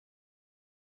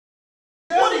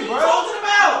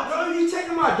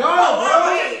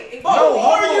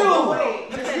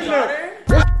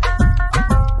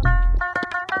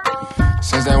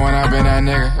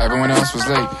nigga, everyone else was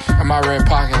late. In my red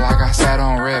pocket like I sat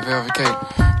on red velvet cake.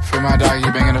 Free my dog,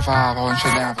 you banging the 5, holding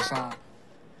shit down for some.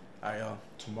 Alright, y'all.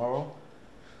 Tomorrow,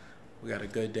 we got a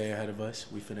good day ahead of us.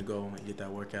 We finna go and get that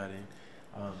workout in.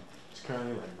 It's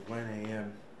currently like 1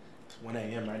 a.m. It's 1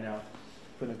 a.m. right now.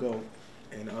 Finna go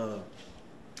and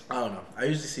I don't know. I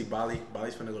usually see Bali.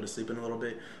 Bali's finna go to sleep in a little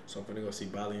bit, so I'm finna go see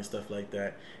Bali and stuff like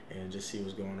that, and just see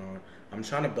what's going on. I'm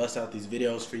trying to bust out these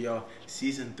videos for y'all.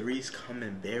 Season 3's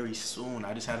coming very soon.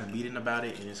 I just had a meeting about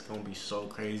it, and it's gonna be so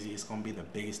crazy. It's gonna be the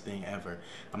biggest thing ever.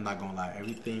 I'm not gonna lie.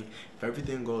 If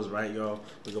everything goes right, y'all,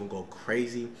 we're gonna go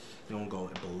crazy. We're gonna go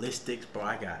ballistics,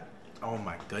 bro. Oh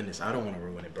my goodness. I don't want to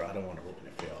ruin it, bro. I don't want to ruin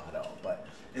it for y'all at all, but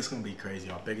it's gonna be crazy,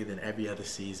 y'all. Bigger than every other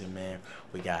season, man.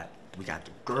 We got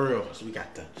the girls, we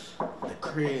got the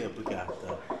crib, we got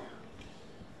the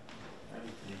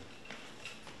everything.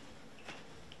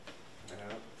 Yeah.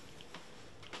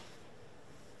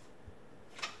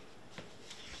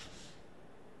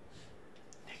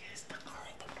 Nigga, it's the girl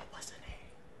from what's her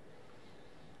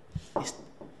name?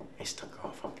 It's the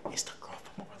girl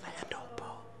from Orlando, bro.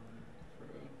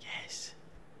 Yes.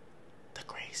 The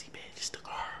crazy bitch, it's the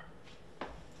girl.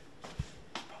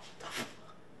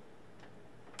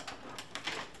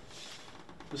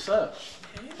 What's up?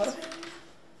 Hey,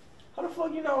 How the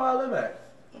fuck you know where I live at?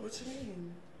 what you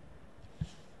mean?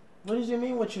 What does you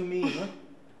mean what you mean? Huh?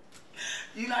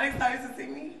 You not excited to see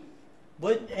me?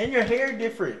 What? And your hair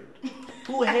different.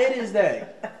 Who head is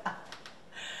that?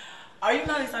 Are you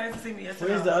not excited to see me? Yes or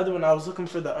Where's no? the other one? I was looking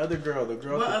for the other girl. The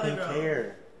girl with What the other pink girl?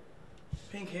 hair.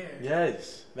 Pink hair.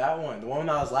 Yes, that one. The one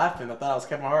that I was laughing. I thought I was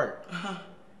Kevin Hart.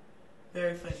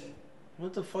 Very funny.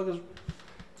 What the fuck is...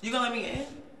 You gonna let me in?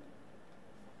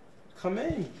 Come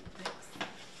in. Thanks.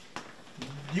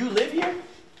 You live here?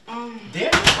 Damn, you're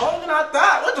older than I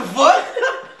thought. What the fuck?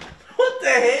 What the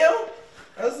hell?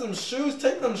 That's some shoes.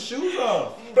 Take them shoes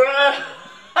off. Bruh.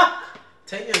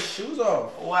 Take your shoes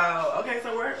off. Wow. Okay,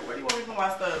 so where do you want me to put my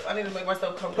stuff? I need to make my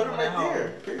stuff Put comfortable them at right home.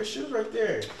 there. Put your shoes right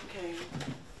there. Okay.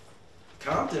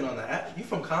 Compton on the app. You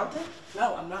from Compton?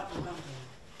 No, I'm not from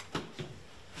Compton.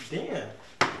 Damn.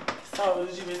 So,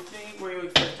 did you miss me? Were you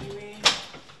expecting me?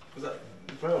 Was that,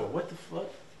 bro, what the fuck?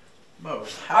 Bro,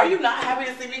 Are you not happy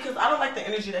to see me? Because I don't like the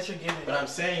energy that you're giving. But I'm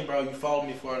saying, bro, you followed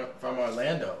me from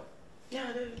Orlando. Yeah,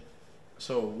 I did.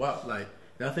 So what? Like,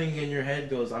 nothing in your head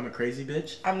goes, I'm a crazy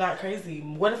bitch? I'm not crazy.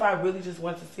 What if I really just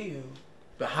want to see you?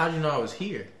 But how do you know I was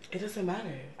here? It doesn't matter.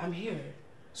 I'm here.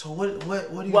 So what do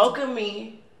you... Welcome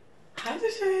me. Hi,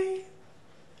 Deshae.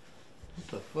 What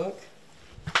the fuck?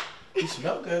 You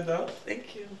smell good, though.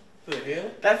 Thank you. What the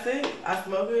hell? That's it. I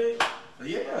smell good.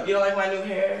 Yeah. You don't like my new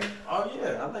hair? Oh,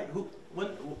 yeah. I like...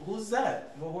 Who's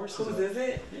that? What horse Whose is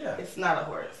it? Yeah. It's not a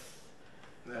horse.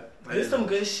 That It's some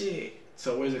good shit.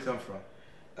 So where does it come from?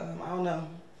 I don't know.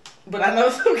 But I know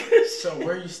some good shit. So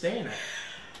where are you staying at?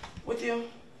 With you?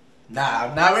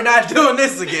 Nah, we're not doing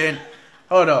this again.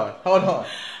 Hold on.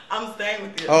 I'm staying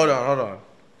with you. Hold on.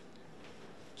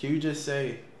 Can you just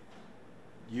say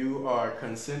you are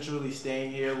consensually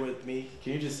staying here with me?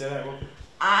 Can you just say that real quick?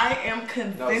 I am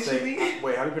No, consensually.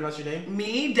 wait, how do you pronounce your name?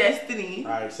 Me, Destiny.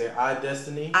 Alright, say I,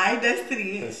 Destiny. I,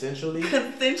 Destiny.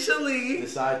 Consensually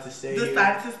Decided to stay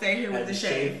here with at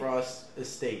Deshae. Frost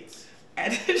Estates.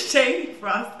 At Deshae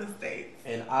Frost Estates.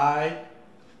 And I,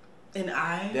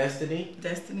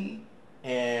 Destiny,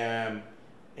 am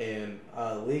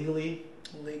legally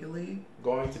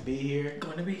going to be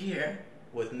here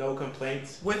with no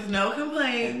complaints and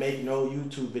make no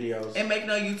YouTube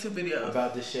videos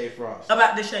about Deshae Frost.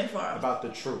 About Deshae Frost. About the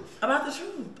truth.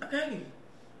 Okay.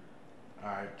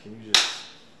 Alright, can you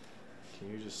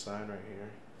just sign right here?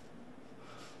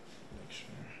 Make sure.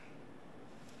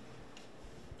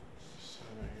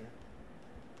 Sign right here.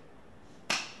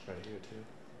 Right here too.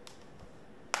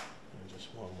 And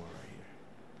just one more right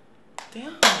here.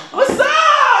 Damn. What's up?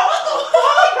 What the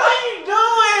fuck? How you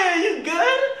doing? You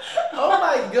good? Oh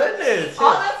my goodness.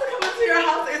 All that to come into your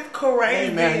house is crazy.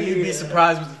 Hey man, you'd be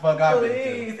surprised what the fuck I've been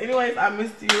through. Please. Anyways, I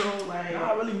missed you. Like, No,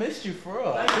 I really missed you for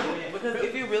real. because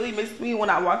if you really missed me when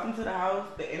I walked into the house,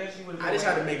 the energy would have been I just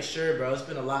had to make sure, bro. It's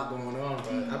been a lot going on,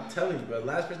 bro. I'm telling you, bro. The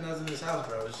last person that was in this house,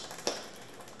 bro, was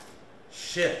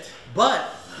shit. But,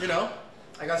 you know,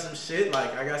 I got some shit.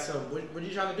 Like, I got some. What are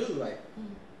you trying to do? Like,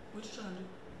 What you trying to do?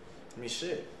 I mean,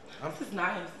 shit. This is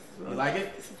nice. You like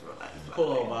it? This is real nice. Cool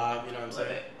little vibe, you know what I'm saying?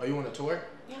 Love it. Oh, you want a tour?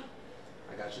 Yeah.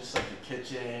 I got you some in the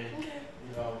kitchen. Okay.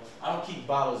 You know, I don't keep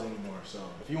bottles anymore, so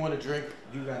if you want to drink,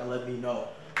 you gotta let me know.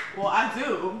 Well, I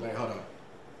do. Like, hold on.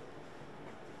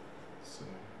 So,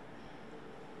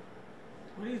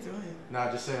 What are you doing? nah,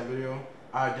 just saying video.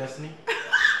 Alright, Destiny.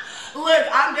 Look,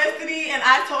 I'm Destiny, and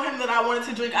I told him that I wanted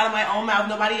to drink out of my own mouth.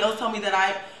 Nobody else told me that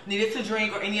I needed to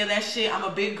drink or any of that shit. I'm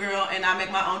a big girl, and I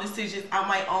make my own decisions out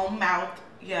my own mouth.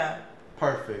 Yeah.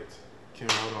 Perfect. Can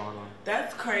we hold on?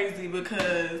 That's crazy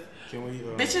because Can we?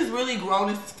 Bitches really grown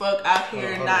as fuck out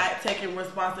here, not taking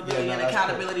responsibility and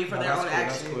accountability for their own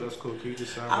actions. That's cool. Can you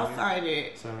just sign? I'll sign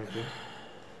it. Sign right there.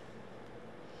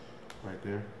 Right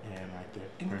there and right there.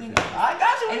 Anything Perfect. else? I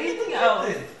got you. Anything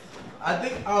else? I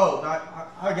think.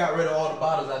 I got rid of all the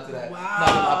bottles after that. Wow.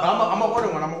 No, I'm gonna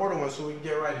order one. I'm gonna order one so we can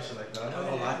get right and shit like that. I'm not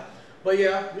gonna lie. But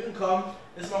yeah, you can come.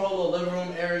 This is my whole little living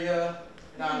room area.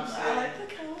 Nah, I'm saying. I like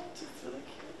the couch. It's really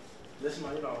cute. This is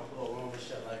my, little room and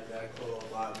shit like that. Cool little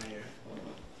vibe in here.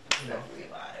 Definitely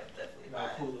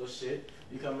vibe. Cool little shit.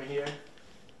 You come in here.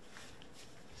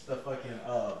 It's the fucking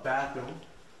bathroom.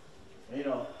 You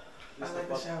know, this is the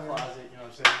fucking shower. closet. You know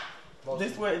what I'm saying?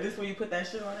 This where you put that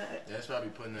shit on that? Yeah, that's where I be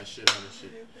putting that shit on and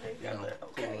shit. You know,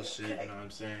 cool little shit. You know what I'm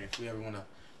saying? If we ever wanna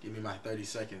give me my 30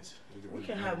 seconds, we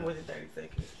can have more than 30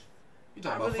 seconds. You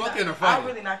talking about fucking or fighting? I'll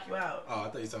really knock you out. Oh, I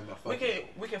thought you talking about fucking.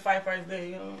 We can fight first then,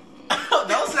 you know.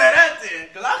 Don't say that then,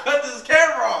 cause I cut this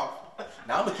camera off.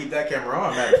 Now I'm gonna keep that camera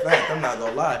on. Matter of fact, I'm not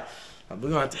gonna lie. We're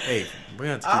gonna have to keep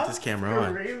this camera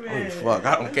on. Holy fuck,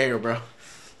 I don't care, bro.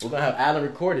 We're gonna have Alan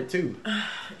record it too.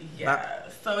 Yeah.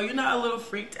 So you're not a little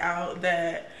freaked out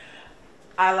that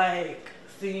I like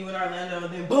seeing you in Orlando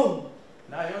and then boom.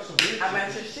 Nah, you're on some weird shit. I'm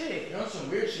at your shit. You're on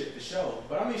some weird shit for sure.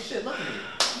 But I mean, shit, look at me.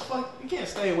 Fuck, you can't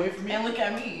stay away from me. And look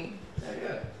at me.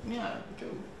 Yeah.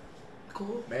 Cool.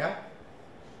 Cool. May I?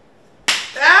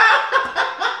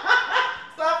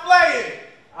 Stop playing.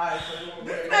 Alright, so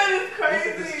this man is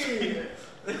crazy.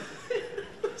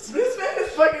 This man is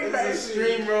fucking crazy. This is a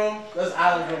stream room. There's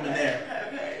Alan's room in there.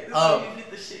 Okay. This is where you get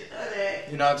the shit out of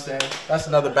that. You know what I'm saying? That's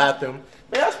another bathroom.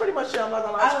 But that's pretty much it. I'm not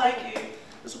gonna lie. I like it.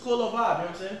 It's a cool little vibe, you know what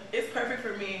I'm saying? It's perfect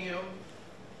for me and you.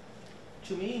 What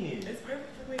you mean is? It's perfect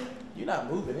for me. You're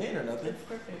not moving in or nothing. It's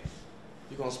perfect.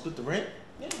 You gonna split the rent?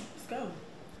 Yeah, let's go.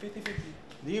 50-50.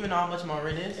 Do you even know how much my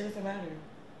rent is? It doesn't matter.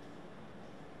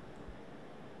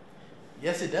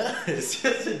 Yes, it does.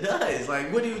 Yes, it does.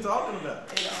 Like, what are you talking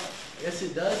about? It don't. Yes,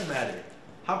 it does matter.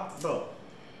 How, bro?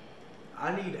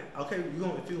 Okay,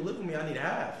 if you live with me, I need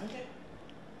half. Okay.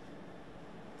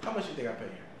 How much you think I pay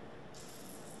here?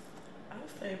 I would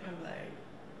say probably like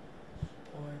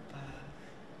 4 or 5.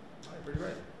 Alright, pretty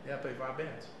right. Yeah, I pay 5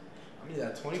 bands. I need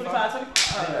that 25. I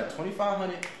need that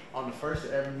 2,500 on the first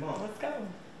of every month. Let's go.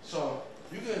 So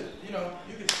you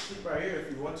could sleep right here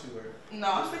if you want to, or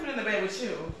No, I'm sleeping in the bed with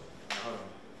you. hold on.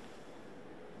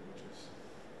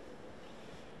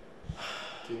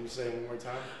 Can you say it one more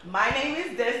time? My name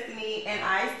is Destiny, and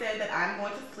I said that I'm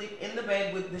going to sleep in the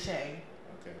bed with Deshae.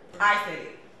 Okay. Perfect. I said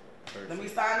it. Perfect. Let me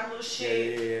sign a little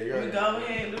shit. Yeah. Let me go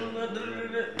ahead. You already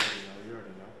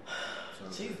know. So,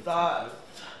 Jesus.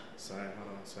 Sign. Hold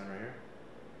on. Sign right here.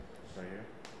 Right here.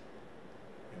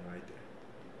 And right there.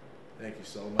 Thank you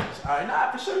so much. All right,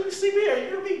 nah, for sure you can sleep here.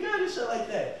 You're gonna be good and shit like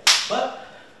that. But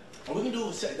what we can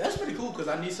do, that's pretty cool because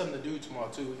I need something to do tomorrow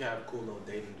too. We can have a cool little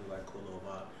date and do like a cool little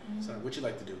vibe. Mm-hmm. So, what you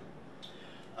like to do?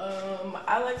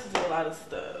 I like to do a lot of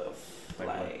stuff.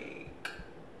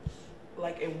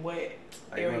 Like in what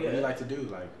area? What do you like to do?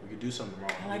 Like, we could do something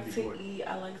wrong. I like to eat.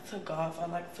 I like to golf. I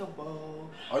like to bowl.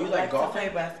 Oh, you I like golf? to play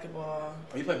basketball.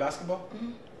 Oh, you play basketball?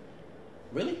 Mm-hmm.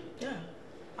 Really? Yeah.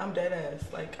 I'm dead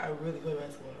ass. Like, I really play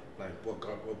basketball. Like, what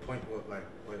point?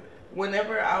 What?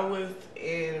 Whenever I was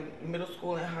in middle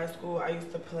school and high school, I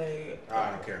used to play. I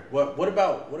don't care. What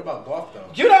about golf though?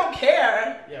 You don't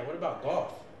care. Yeah. What about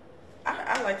golf?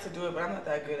 I like to do it, but I'm not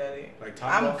that good at it. Like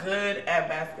top I'm golf? good at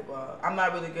basketball. I'm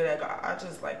not really good at golf. I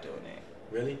just like doing it.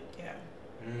 Really? Yeah.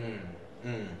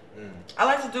 I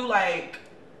like to do like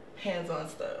hands-on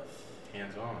stuff.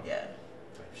 Hands-on? Yeah.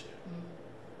 Type shit.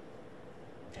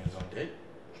 Mm-hmm. Hands-on dick?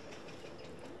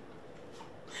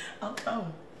 Oh.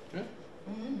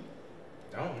 Hmm?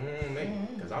 Don't me,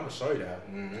 because I'm going to show you that.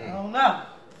 I don't know.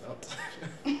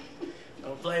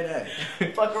 Don't play that.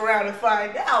 Fuck around and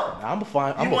find out. I'm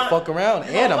gonna fuck around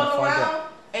and I'm gonna find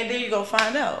out. And then you gonna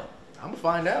find out. I'm gonna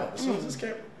find out as soon as this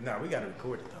camera. Nah, we gotta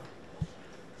record it though.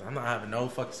 'Cause I'm not having no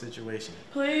fucking situation.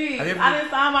 Please, I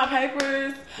didn't sign my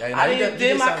papers. Yeah, I didn't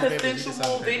do my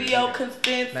consensual video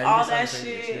consent, all that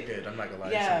shit. You're good. I'm not gonna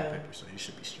lie. You signed the papers, so you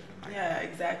should be straight. Yeah,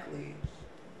 exactly.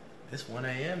 It's 1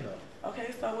 a.m. though.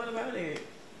 Okay, so what about it?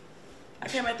 I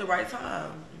came at the right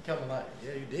time. You come like,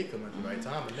 yeah, you did come at the right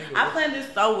time. But nigga, I planned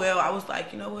this so well. I was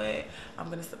like, you know what? I'm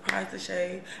gonna surprise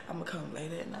Deshae. I'm gonna come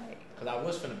late at night. Cause I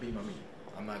was finna beat my meat.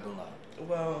 I'm not gonna lie.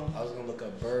 Well, I was gonna look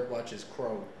up bird watches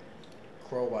crow.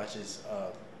 Crow watches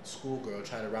schoolgirl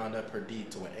trying to round up her D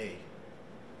to an A.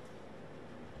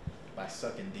 by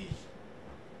sucking D.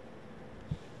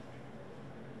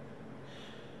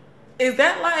 Is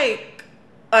that like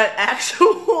an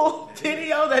actual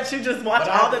video that you just watch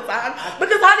all the time?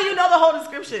 Because how do you know the whole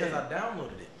description? Because I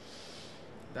downloaded it.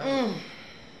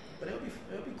 But it'll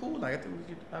be cool. Like I think we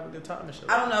could have a good time and shit.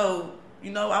 I don't know.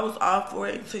 You know, I was all for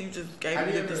it until you just gave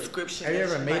me the description. Have you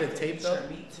ever made a tape though?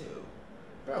 Me too.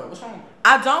 Bro, what's wrong?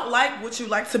 I don't like what you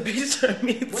like to beat your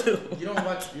me too. You don't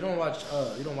watch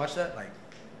that? Like,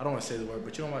 I don't want to say the word,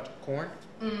 but you don't watch Corn?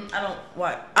 I don't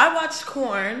watch. I watched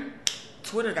Corn.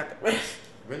 Twitter got that.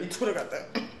 Really? Twitter got that.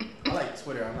 I like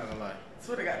Twitter, I'm not gonna lie.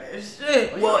 Twitter got that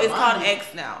shit. Well, it's called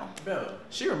X now. Bro, don't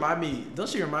she remind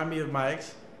me of my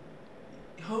ex?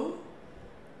 Who?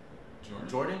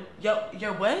 Jordan?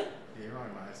 Your what? Yeah, you're my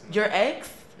ex. Your ex?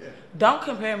 Yeah. Don't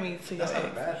compare me to your ex. That's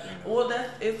not a bad thing, though. Well,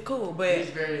 it's cool, but he's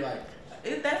very like.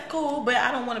 That's cool, but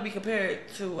I don't want to be compared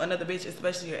to another bitch,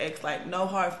 especially your ex. Like, no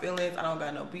hard feelings. I don't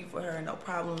got no beef with her, no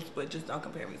problems, but just don't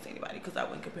compare me to anybody because I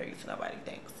wouldn't compare you to nobody.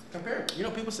 Thanks. Compare. You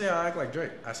know, people say I act like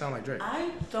Drake. I sound like Drake. I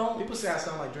don't. People say I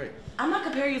sound like Drake. I'm not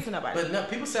comparing you to nobody. But no,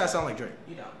 people say I sound like Drake.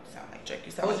 You don't sound like Drake.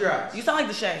 You sound Close your eyes. You sound like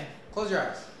Deshae. Close your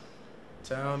eyes.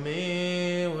 Tell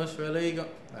me what's really going.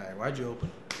 Alright, why'd you open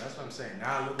it? That's what I'm saying.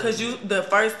 Now I look. Cause you the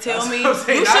first tell me you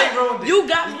should. You gotta help me. You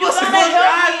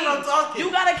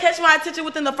gotta catch my attention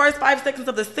within the first 5 seconds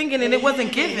of the singing, and it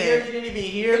wasn't giving. You didn't even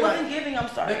hear. It wasn't giving. I'm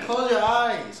sorry. Then close your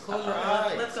eyes. Close your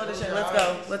eyes. Let's go, Deshae. Let's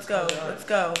go. Let's go. Let's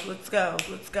go. Let's go.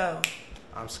 Let's go.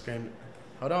 I'm screaming.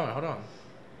 Hold on.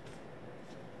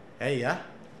 Hey, yeah.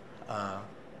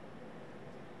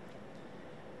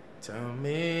 Tell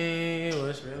me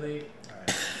what's really.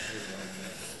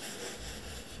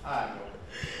 Alright, bro.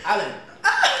 Alan.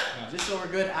 Just so we're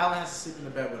good, Alan has to sleep in the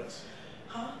bed with us.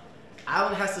 Huh?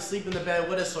 Alan has to sleep in the bed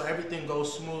with us so everything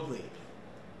goes smoothly.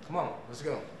 Come on, let's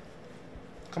go.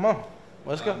 Come on,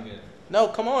 let's go. No,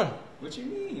 come on. What you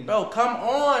mean? Bro, come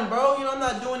on, bro. You know I'm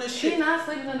not doing this shit. He not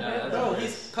sleeping in the bed. Bro,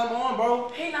 come on, bro.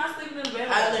 He not sleeping in the bed.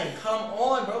 Alan, come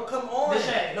on, bro. Come on.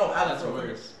 Deshae. No, Alan, That's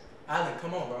worse. Alan,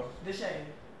 come on, bro. Deshae.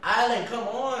 Alan, come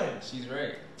on. She's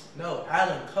right. No,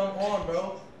 Alan, come on,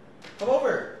 bro. Come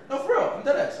over. No, for real. I'm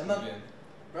deadass. I'm not. Yeah.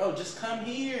 Bro, just come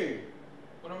here.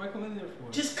 What am I coming there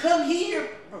for? Just come here.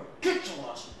 Bro, get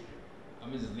your ass over here.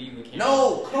 I'm just leave the camera.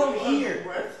 No, come here.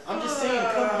 I'm just saying,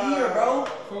 come here, bro.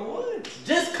 For what?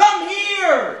 Just come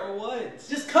here. For what?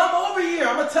 Just come over here.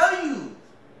 I'm gonna tell you.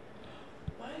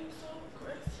 Why are you so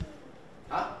aggressive?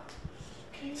 Huh?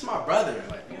 It's my brother.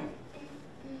 Like,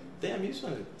 damn, you just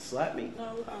wanna slap me?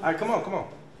 No. All right, come on.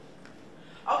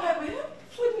 Okay, but him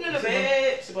sleeping in the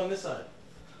bed. Sleep on this side.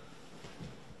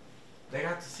 They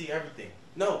have to see everything.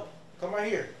 No, come right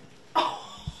here.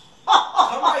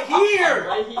 Come right here.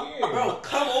 Right here. Bro,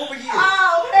 come over here.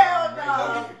 Oh, hell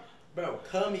Come no. here. Bro,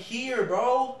 come here,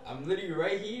 bro. I'm literally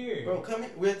right here. Bro, come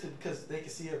here. We have to, because they can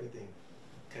see everything.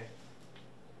 Okay.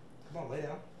 Come on, lay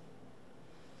down.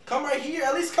 Come right here.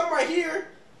 At least come right here.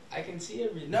 I can see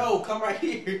everything. No, come right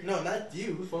here. No, not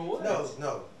you. For what?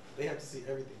 No. They have to see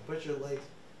everything. Put your legs.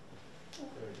 There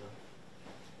we go.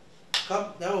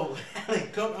 Come, no,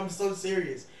 come. I'm so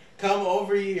serious. Come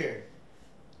over here.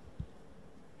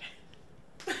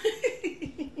 You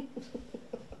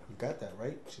got that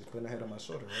right? She's putting her head on my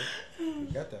shoulder, right? You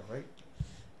got that right?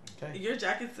 Okay. Your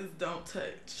jacket says don't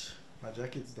touch. My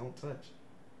jackets don't touch.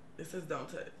 It says don't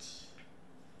touch.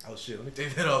 Oh shit, let me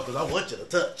take that off because I want you to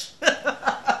touch.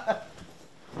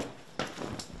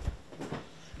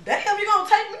 Damn, you gonna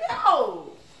take me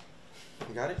out?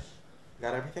 You got it?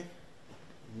 Got everything?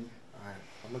 Alright,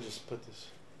 I'm gonna just put this.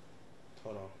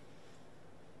 Hold on.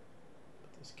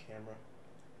 Put this camera.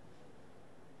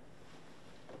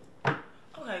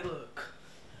 Okay, look.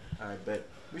 Alright, bet.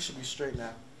 We should be straight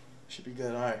now. Should be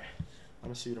good. Alright. I'm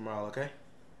gonna see you tomorrow, okay?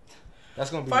 That's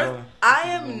gonna be First, rolling. I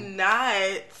am not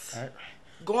Alright.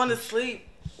 going to sleep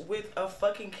with a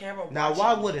fucking camera. Now, watching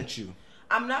why me. wouldn't you?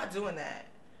 I'm not doing that.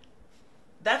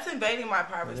 That's invading my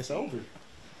privacy. When it's over.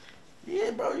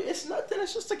 Yeah, bro. It's nothing.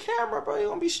 It's just a camera, bro. You're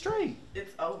gonna be straight.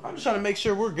 It's over. I'm just trying to make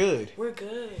sure we're good. We're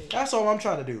good. That's all I'm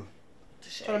trying to do.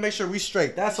 Trying to make sure we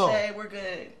straight. That's all. Deshae, we're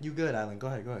good. You good, Alan? Go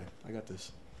ahead. I got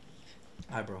this.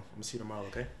 All right, bro. I'm gonna see you tomorrow,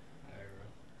 okay? Alright,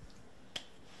 bro.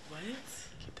 What?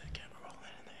 Keep that camera rolling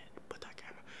and then put that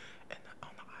camera on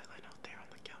the island out there on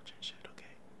the couch and shit, okay?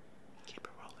 Keep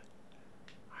it rolling.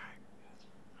 Alright.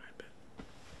 Alright, bet.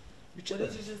 You What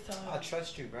did you just tell I me?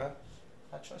 trust you, bro.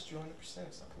 I trust you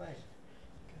 100%. Stop playing.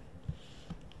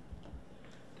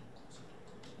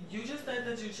 You just said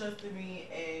that you trusted me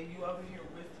and you over here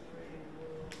whispering.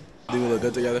 Do we look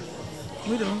good together?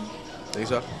 We do. Think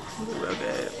so? We look real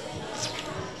good.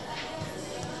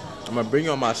 I'm gonna bring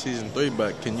you on my season 3,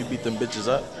 but can you beat them bitches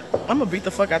up? I'm gonna beat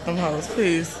the fuck out them hoes,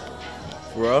 please.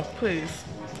 For real? Please.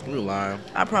 You lying.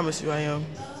 I promise you I am.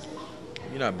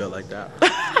 You're not built like that.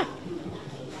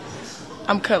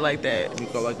 I'm cut like that. You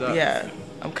cut like that? Yeah,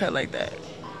 I'm cut like that.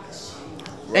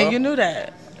 Bro? And you knew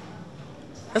that.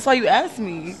 That's why you asked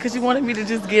me, because you wanted me to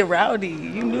just get rowdy.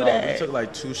 You knew We that. took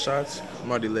like 2 shots. I'm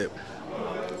already lit.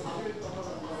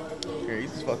 Here, eat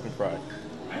this fucking fry.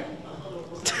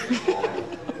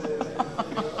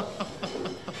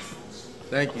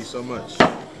 Thank you so much.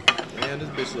 Man, this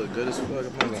bitch look good as fuck.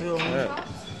 I'm not gonna cap.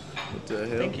 What the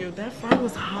hell? Thank you. That fry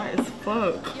was hot as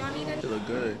fuck. It look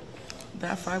good.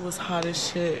 That fry was hot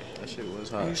as shit. That shit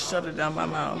was You hot. shut it down my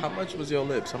mouth. How much was your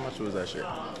lips? How much was that shit?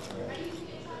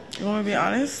 You want me to be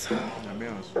honest? I'll be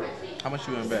honest. How much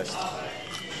you invest?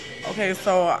 Okay,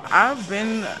 so I've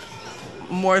been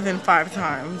more than 5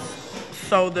 times.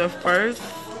 So the first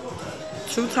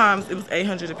 2 times, it was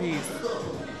 800 apiece.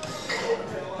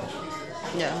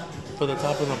 Yeah. For the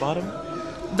top and the bottom?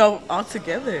 Though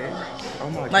altogether. Oh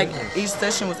my Like goodness. each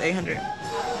session was 800.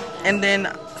 And then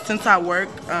since I work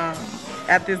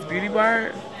at this beauty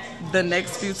bar, the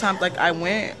next few times like I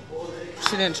went,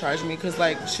 she didn't charge me because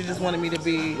like she just wanted me to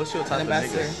be What's your type an of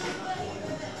ambassador.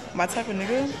 nigga? My type of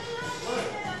nigga?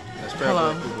 That's fair. Hold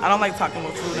on. I don't like talking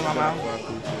with food in my mouth.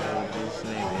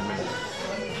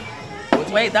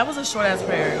 Wait, that was a short ass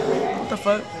prayer. What the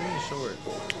fuck? Short.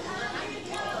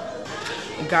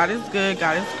 God is good.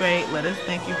 God is great. Let us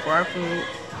thank you for our food.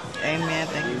 Amen.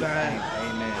 Thank you, God.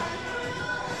 Amen.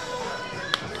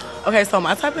 Okay, so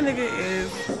my type of nigga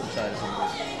is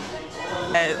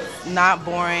that's not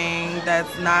boring,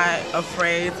 that's not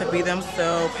afraid to be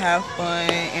themselves, have fun,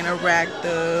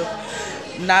 interactive,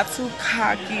 not too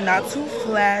cocky, not too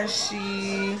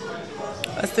flashy,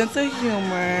 a sense of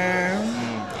humor,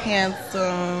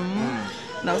 handsome,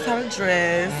 knows how to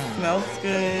dress, smells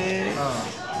good,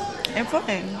 and fun.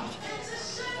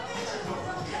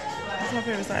 That's my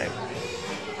favorite type.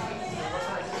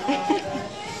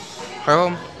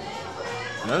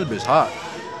 That bitch hot.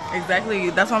 Exactly.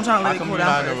 That's why I'm trying to How let it come cool you're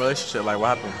down not in a first. relationship? Like,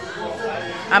 what happened?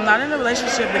 I'm not in a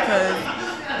relationship because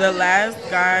the last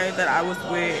guy that I was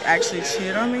with actually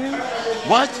cheated on me.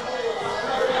 What?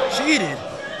 Cheated?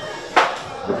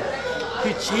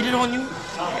 He cheated on you?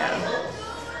 Yeah.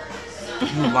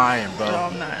 You lying, bro. No,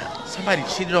 I'm not. Somebody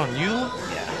cheated on you?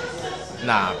 Yeah.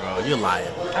 Nah, bro. You're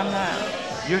lying. I'm not.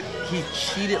 He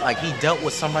cheated? Like, he dealt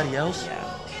with somebody else? Yeah.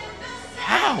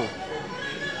 How?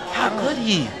 How could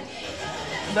he?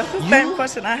 That's the You? same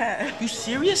question I had. You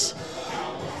serious?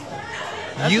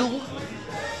 You?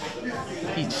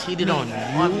 He cheated on you?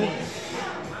 On me.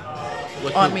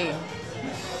 With On who? me.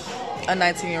 A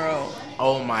 19-year-old.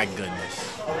 Oh my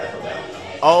goodness.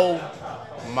 Oh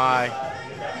my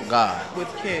God. With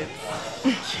kids.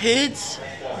 Kids?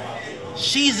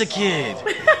 She's a kid.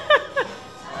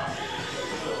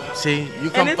 See, you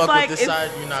come it's fuck like, with this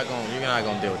it's- side, you're not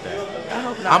gonna deal with that. I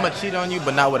hope not. I'ma cheat on you,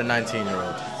 but not with a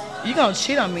 19-year-old. You gonna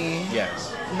cheat on me?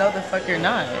 Yes. No, the fuck you're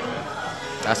not.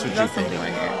 That's what You you got think. something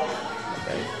right here.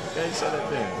 Okay, say that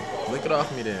then. Lick it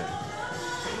off me then.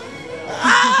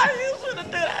 Ah, you should've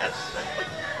did that shit.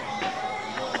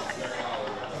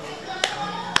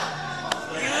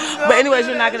 But anyways,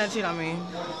 you're not gonna cheat on me.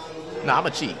 Nah, I'ma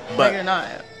cheat, But you're but not.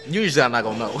 usually I'm not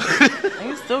gonna know. And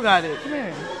you still got it. Come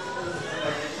here.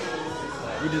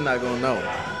 You just not gonna know.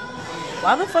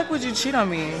 Why the fuck would you cheat on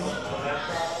me?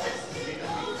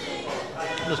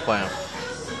 I'm just playing.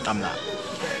 I'm not.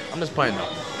 I'm just playing though.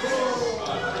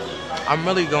 I'm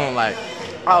really going like,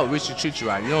 oh, we should treat you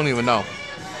right. You don't even know.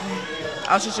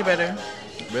 I'll treat you better.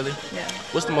 Really? Yeah.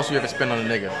 What's the most you ever spent on a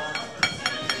nigga?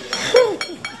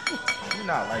 You're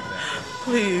not like that.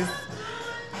 Please.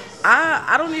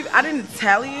 I didn't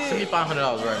tally Send me it.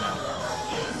 $500 right now.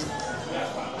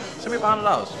 Send me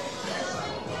 $500.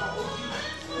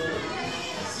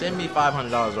 Send me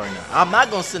 $500 right now. I'm not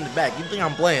gonna send it back. You think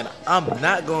I'm playing? I'm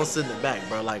not gonna send it back,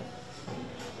 bro. Like,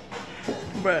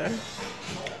 Bruh.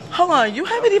 Hold on, you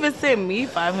haven't even sent me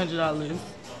 $500.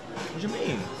 what you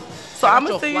mean? So I got I'm gonna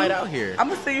your send flight you. out here. I'm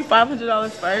gonna send you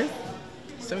 $500 first.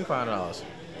 Send me $500.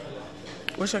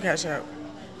 What's your cash out?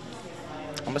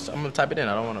 I'm gonna type it in.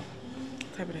 I don't wanna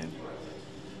Type it in.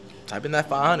 type in that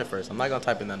 500 first. I'm not gonna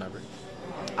type in that number.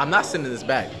 I'm not sending this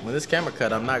back. When this camera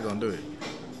cut, I'm not gonna do it.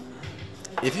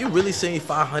 If you really send me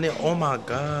 500, oh my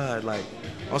God, like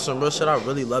on some real shit, I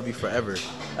really love you forever.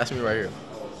 That's me right here.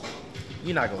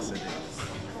 You're not gonna send it.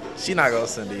 She not gonna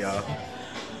send it, y'all.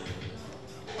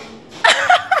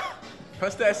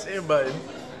 Press that send button.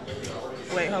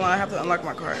 Wait, hold on. I have to unlock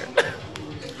my card.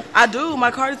 I do.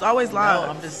 My card is always No, locked.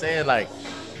 I'm just saying, like,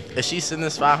 if she send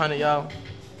this 500, y'all,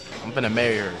 I'm finna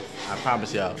marry her. I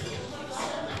promise y'all.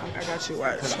 I got you.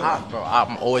 Watch. Bro,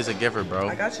 I'm always a giver, bro.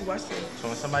 I got you. Watch this. So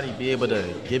when somebody be able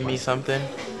to give me something,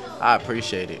 I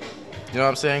appreciate it. You know what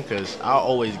I'm saying? Because I'll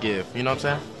always give. You know what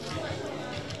I'm saying?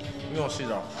 You gonna see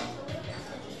though.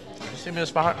 You see me in the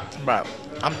spot? Bro,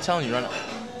 I'm telling you right now.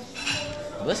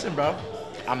 Listen, bro.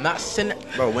 I'm not sending...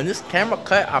 Bro, when this camera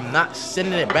cut, I'm not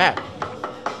sending it back.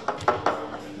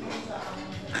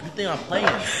 You think I'm playing?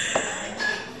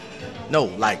 No,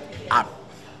 like,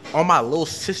 on my little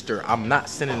sister, I'm not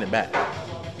sending it back.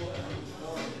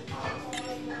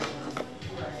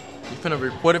 You finna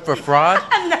report it for fraud?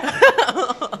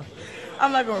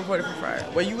 I'm not gonna report it for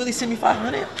fraud. Wait, you really sent me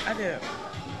 500? I did.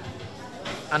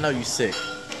 I know you sick.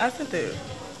 I sent it.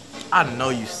 I know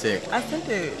you sick. I sent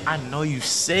it. I know you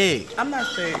sick. I'm not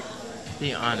sick.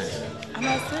 Be honest. I'm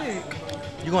not sick.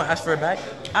 You gonna ask for it back?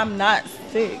 I'm not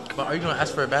sick. But are you gonna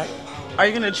ask for it back? Are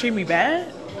you gonna treat me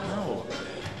bad? No.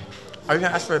 Are you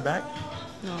gonna ask for it back?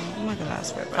 No, I'm not gonna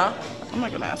ask for it back. Huh? I'm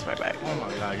not gonna ask for it back. Oh my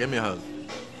God, give me a hug.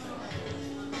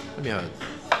 Give me a hug.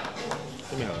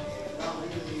 Give me a hug.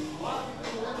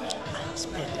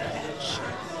 Spit that shit.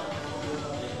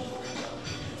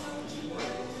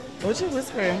 What you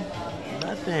whispering?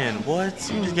 Nothing. What?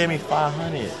 You just gave me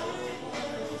 500.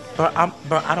 But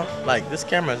I don't like this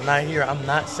camera is not here. I'm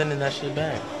not sending that shit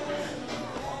back.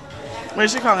 Wait,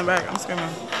 she calling back. I'm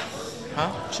screaming.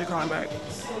 Huh? She calling back.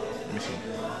 Let me see.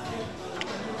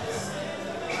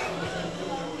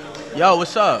 Yo,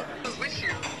 what's up?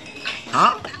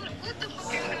 Huh?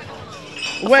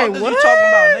 Wait, What what? you talking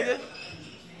about, nigga?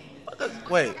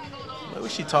 Wait,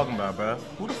 what's she talking about, bro?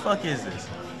 Who the fuck is this?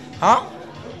 Huh?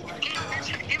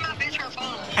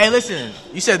 Hey, listen.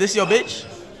 You said this your bitch?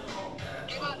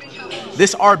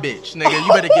 This our bitch, nigga.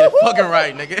 You better get it fucking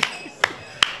right, nigga.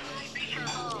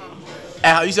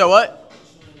 Hey, you said what?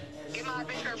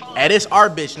 Hey, this our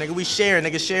bitch, nigga. We sharing,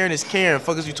 nigga. Sharing is caring.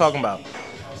 Fuck is you talking about?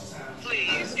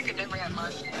 Please, you can never have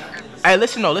my shit. Hey,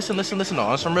 listen though. Listen though.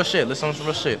 On some real shit. Listen on some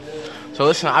real shit. So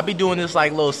listen, I be doing this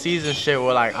like little season shit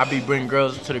where like I be bringing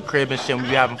girls to the crib and shit and we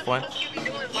be having fun. What you be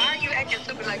doing? Why are you acting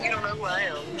stupid like you don't know who I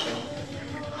am?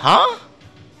 Huh?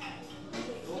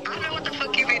 I know what the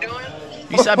fuck you be doing.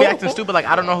 You said I be acting stupid like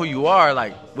I don't know who you are.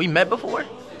 Like, we met before?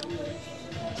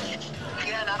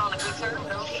 Yeah, not on a good term,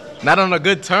 though. Not on a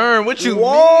good term. What you mean?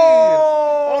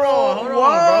 Hold on,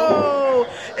 bro.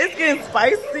 It's getting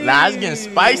spicy. Nah, it's getting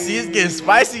spicy. It's getting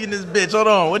spicy in this bitch. Hold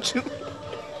on. What you...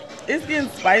 It's getting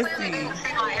You spicy. didn't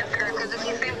see my Instagram, because if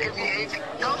you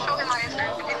don't show him my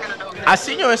Instagram, he's gonna know. I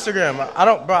seen your Instagram. I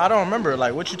don't remember.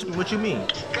 Like, what you mean?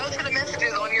 Go to the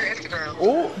messages on your Instagram.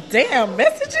 Oh, damn.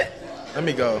 Message it. Let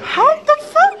me go. How the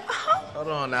fuck? How? Hold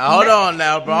on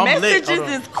now, bro. I'm lit. Messages Hold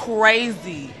on. is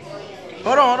crazy.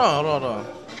 Hold on.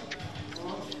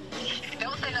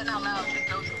 Don't say that out loud. Just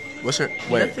go to it. What's your...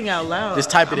 Wait. Nothing out loud. Just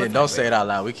type it I'ma in. Don't type say it out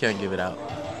loud. We can't give it out.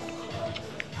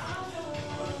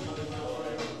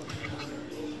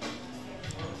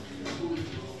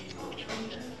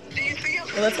 Do you see him?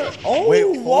 Oh, Wait,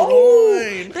 whoa. hold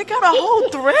on. They got a whole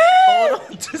thread. Hold on.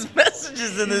 There's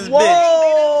messages in this bitch.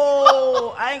 Whoa.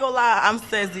 I ain't gonna lie. I'm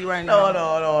sassy right now. Hold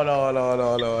on.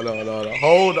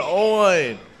 Hold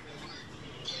on.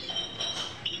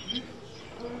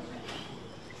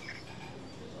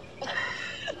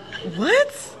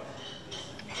 What?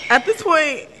 At this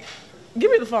point,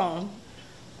 give me the phone.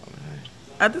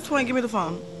 At this point, give me the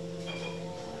phone.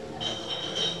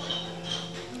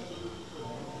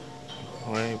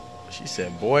 Boy, she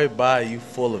said, boy, bye, you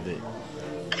full of it.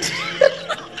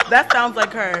 That sounds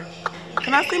like her.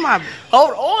 Can I see my...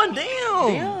 Hold on,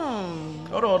 damn. Damn.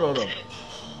 Hold on.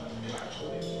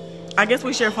 I guess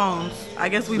we share phones. I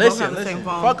guess we both have the same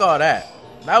phone. Fuck all that.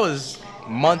 That was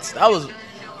months. That was...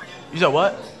 You said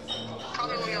what? Call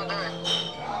me when you're done.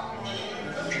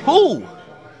 Who?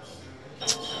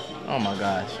 Oh my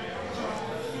gosh.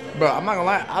 Bro, I'm not gonna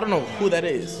lie. I don't know who that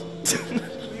is.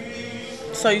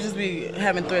 So you just be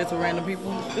having threads with random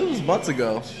people? It was months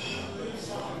ago.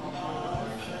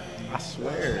 I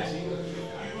swear.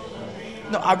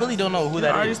 No, I really don't know who You're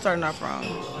that already is. starting off wrong.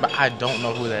 But I don't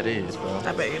know who that is, bro.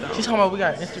 I bet you don't. She's talking about we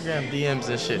got Instagram DMs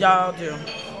and shit. Y'all do.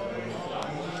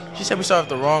 She said we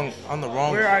started on the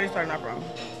wrong. We're already starting off wrong.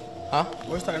 Huh?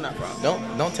 We're starting off wrong.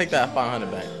 Don't take that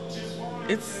 500 back.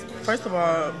 It's, first of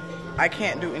all, I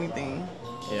can't do anything.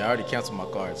 Yeah, I already canceled my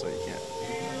card, so you can't.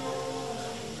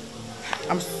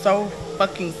 I'm so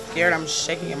fucking scared. I'm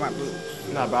shaking in my boots.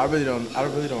 Nah, but I really don't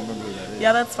remember who that is.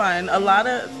 Yeah, that's fine.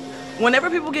 Whenever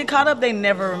people get caught up, they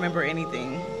never remember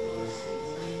anything.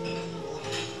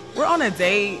 We're on a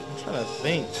date, I'm trying to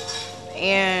think.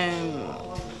 and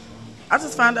I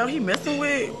just found out he messing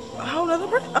with a whole other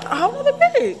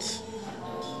bitch.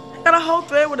 Got a whole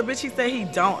thread with a bitch he said he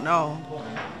don't know.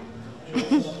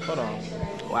 Hold on.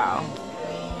 Wow.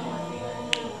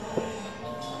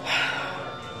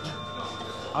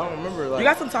 I don't remember. Like, You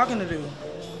got some talking to do.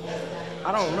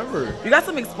 I don't remember. You got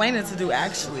some explaining to do,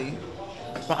 actually.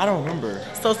 But I don't remember.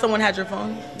 So someone had your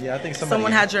phone? Yeah, I think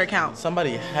Someone had your account.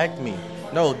 Somebody hacked me.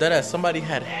 No, deadass. Somebody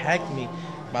had hacked me.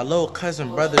 My little cousin,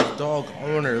 brother's dog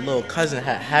owner, little cousin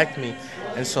had hacked me.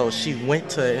 And so she went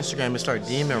to Instagram and started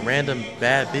DMing random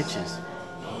bad bitches.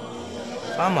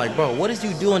 So I'm like, bro, what is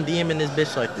you doing DMing this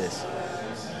bitch like this?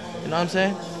 You know what I'm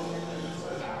saying?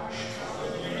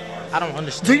 I don't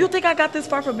understand. Do you think I got this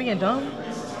far from being dumb?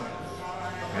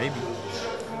 Maybe.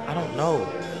 I don't know.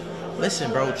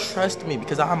 Listen, bro, trust me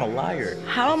because I'm a liar.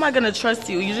 How am I gonna trust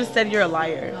you? You just said you're a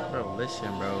liar. Bro,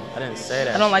 listen, bro. I didn't say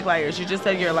that. I don't like liars. You just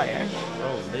said you're a liar.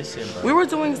 Bro, listen, bro. We were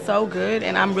doing so good,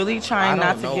 and I'm really trying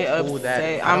not to get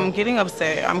upset. I'm getting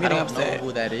upset. I'm getting upset. I don't know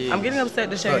who that is. I'm getting upset,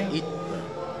 Deshae.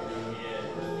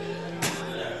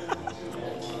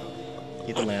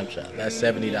 Eat the lamb chop. That's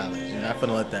 $70. You're not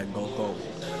finna let that go cold.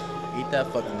 Eat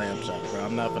that fucking lamb chop, bro.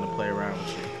 I'm not finna play around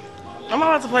with you. I'm not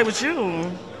about to play with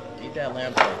you. Eat that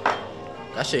lamb chop.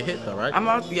 That shit hit though, right? I'm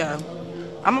about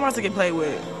to get played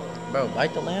with. Bro,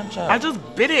 bite the lamb chop. I just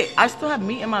bit it. I still have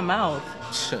meat in my mouth.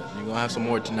 You're gonna have some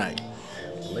more tonight.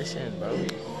 Listen, bro.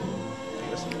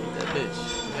 Listen, eat that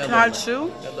bitch. Can I chew?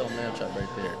 That little lamb chop right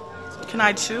there. Can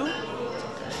I chew?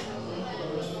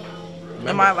 Remember,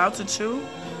 Am I allowed to chew?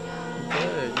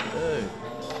 Good, good.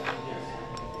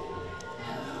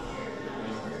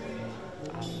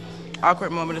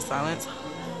 Awkward moment of silence.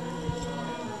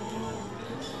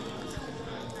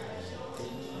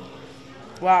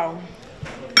 Wow.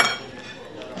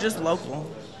 Just local.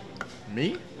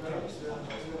 Me?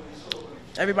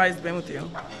 Everybody's been with you.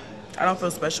 I don't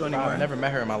feel special anymore. I've never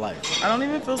met her in my life. I don't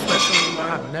even feel special anymore.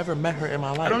 I've never met her in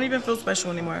my life. I don't even feel special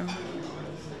anymore.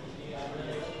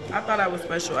 I thought I was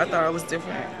special. I thought I was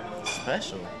different.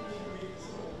 Special?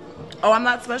 Oh, I'm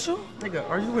not special? Nigga,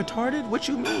 are you retarded? What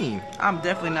you mean? I'm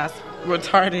definitely not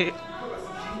retarded.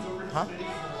 Huh?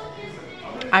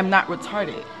 I'm not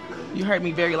retarded. You heard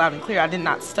me very loud and clear. I did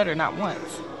not stutter, not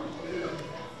once.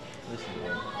 Listen,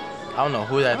 bro. I don't know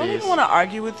who that I don't is. even want to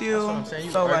argue with you. That's what I'm saying.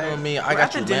 You so arguing like, with me. I we're got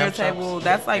at the you dinner lamb chops table.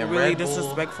 That's like and really Red Bull.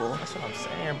 disrespectful. That's what I'm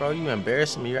saying, bro. You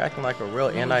embarrassing me. You're acting like a real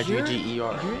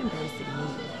N-I-G-G-E-R. You're embarrassing me.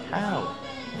 How?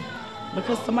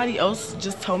 Because somebody else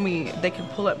just told me they can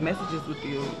pull up messages with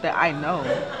you that I know.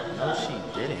 No, she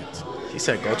didn't. She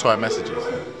said, go to our messages.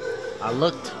 I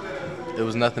looked. It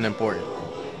was nothing important.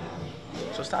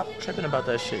 So stop tripping about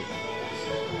that shit.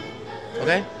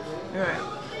 Okay? You're right.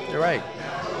 You're right.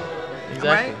 Exactly.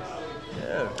 Right?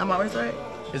 Yeah. I'm always right.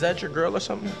 Is that your girl or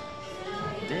something?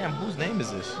 Damn, whose name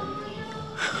is this?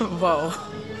 Whoa.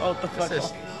 Oh, the fuck. What's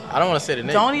this? I don't want to say the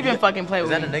name. Don't even fucking play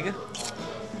with me. Is that a nigga?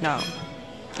 No.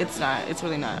 It's not. It's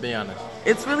really not. Be honest.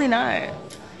 It's really not.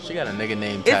 She got a nigga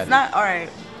named Tatty. It's not. All right.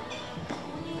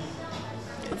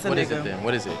 It's a What nigga. is it then?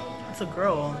 What is it? It's a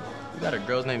girl. You got a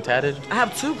girl's name Tatted? I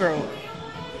have two girls.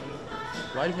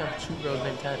 Why do you have two girls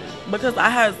named Tatted? Because I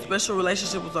had a special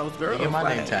relationship with those girls. Get my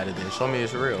like, name Tatted then. Show me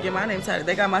it's real. Get my name tatted.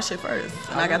 They got my shit first,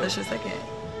 and I got that shit second.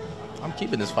 I'm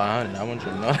keeping this 500. I want you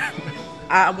to know.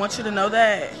 I want you to know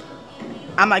that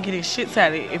I'm not getting shit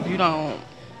tatted if you don't.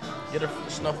 Get a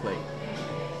snowflake.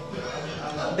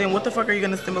 Then what the fuck are you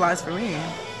gonna symbolize for me?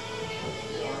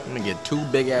 I'm gonna get two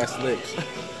big ass lips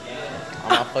on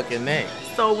my fucking neck.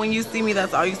 So when you see me,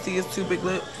 that's all you see is two big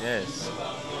lips? Yes.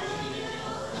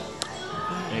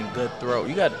 And good throat.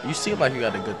 You seem like you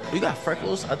got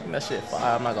freckles. I think that shit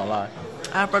fire. I'm not gonna lie.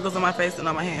 I have freckles on my face and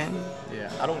on my hand.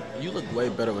 Yeah, you look way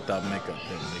better without makeup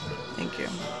than makeup. Thank you.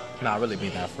 Nah, I really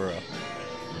mean that for real.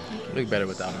 You look better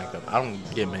without makeup. I don't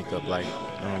get makeup, like,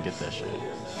 I don't get that shit.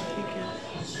 Thank you.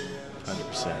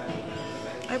 100%.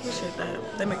 I appreciate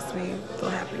that. That makes me feel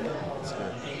happy. That's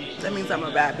good. That means I'm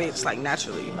a bad bitch, like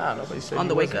naturally. Nah, nobody said On you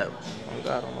the wake wasn't. up. Oh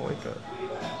God, on the wake up.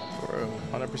 For real,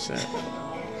 100%.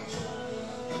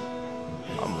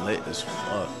 I'm lit as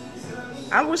fuck.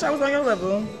 I wish I was on your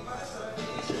level.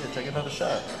 Shit, take another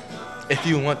shot. If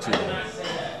you want to.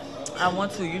 I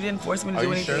want to. You didn't force me to Are do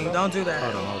you anything. sure, though? Don't do that.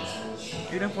 Hold on.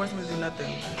 You didn't force me to do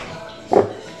nothing.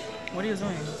 What are you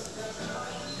doing?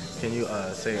 Can you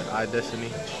say I,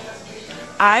 Destiny?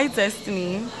 I,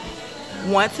 Destiny,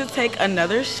 want to take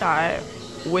another shot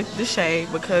with Deshae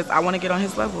because I want to get on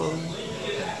his level.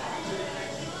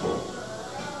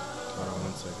 Hold on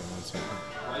 1 second.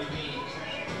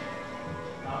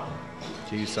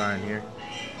 Can you sign here?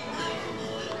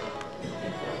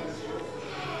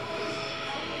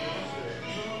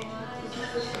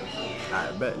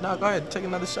 I bet. No, go ahead. Take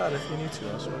another shot if you need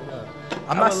to. I swear to God.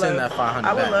 I'm I not would sending love- that 500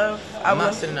 I would back. love. I'm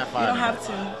not sending that 500 You don't have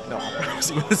back. to. No, I promise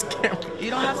you with this camera. You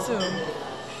don't have to.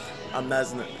 I'm not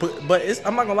sending but it's,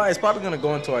 I'm not gonna lie, it's probably gonna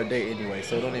go into our date anyway,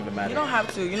 so it don't even matter. You don't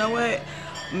have to. You know what?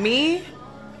 Me,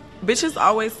 bitches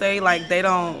always say like they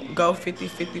don't go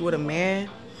 50-50 with a man.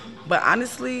 But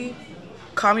honestly,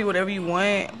 call me whatever you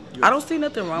want. I don't see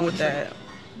nothing wrong with that.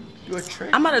 You a trick.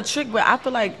 I'm not a trick, but I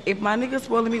feel like if my nigga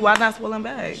spoiling me, why not spoil him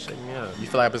back? Shut me up. You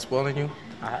feel like I've been spoiling you?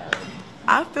 I have.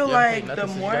 I feel You haven't like paid nothing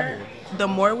since you got here. the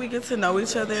more we get to know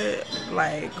each other,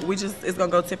 like it's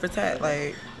gonna go tit for tat.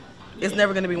 Like it's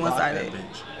never gonna be one sided.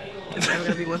 It's never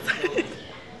gonna be one sided.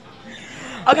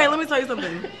 Okay, let me tell you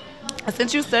something.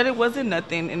 Since you said it wasn't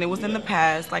nothing and it was in the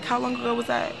past, like how long ago was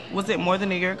that? Was it more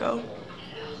than a year ago?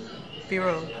 Be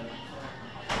real.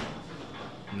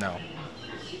 No.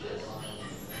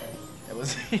 It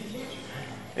was.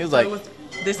 It was like. So it was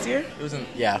this year? It was in.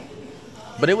 Yeah.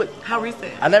 But it was. How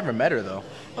recent? I never met her though.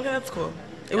 Okay, that's cool.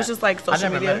 It was just like I social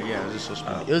never media. met her. Yeah, it was just social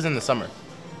media. It was in the summer.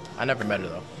 I never met her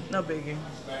though. No biggie.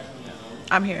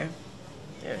 I'm here.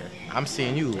 Yeah. I'm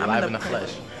seeing you I'm live in in the the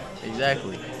flesh.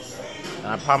 Exactly. And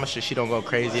I promise you, she don't go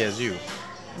crazy as you.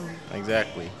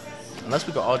 Exactly. Unless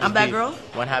we could all just I'm that be girl?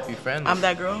 one happy friend. I'm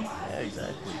that girl. Yeah,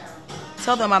 exactly.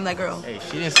 Tell them I'm that girl. Hey,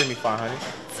 she didn't send me 500.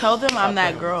 Tell them I'm Stop that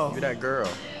playing. girl. You that girl.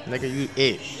 Nigga, you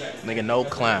it. Nigga, no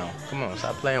clown. Come on,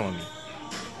 stop playing with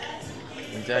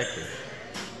me. Exactly.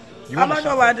 You I'm wanna not gonna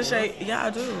shop lie, for real? Deshae. Yeah, I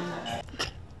do.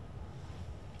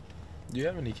 Do you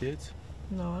have any kids?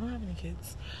 No, I don't have any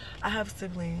kids. I have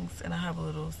siblings, and I have a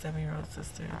little 7-year-old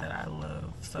sister that I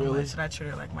love so Really? much, and I treat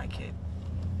her like my kid.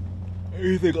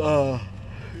 You think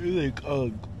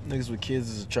niggas with kids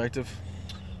is attractive?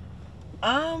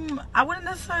 I wouldn't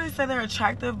necessarily say they're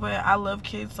attractive, but I love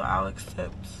kids, so I'll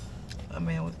accept a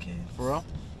man with kids. For real?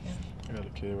 Yeah. I got a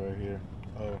kid right here.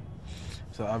 Oh,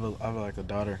 so I have like a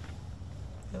daughter.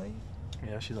 Really?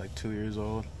 Yeah, she's like 2 years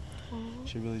old.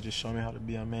 She really just showed me how to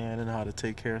be a man and how to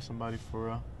take care of somebody for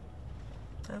real.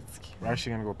 That's cute. We're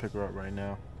actually gonna go pick her up right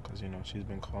now because you know she's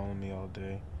been calling me all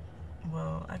day.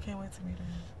 Well, I can't wait to meet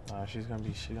her. Nah, she's gonna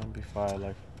be fine.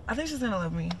 Like, I think she's gonna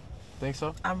love me. think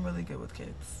so? I'm really good with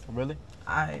kids. Really?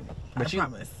 I But you-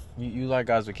 promise. You like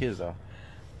guys with kids though?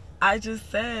 I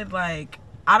just said like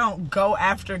I don't go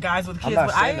after guys with kids, I'm not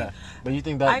but saying that. But you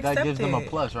think that accept gives them a it.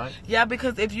 plus, right? Yeah,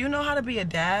 because if you know how to be a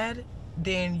dad,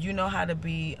 then you know how to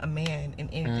be a man in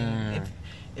anything.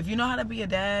 If you know how to be a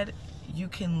dad, you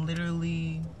can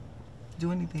literally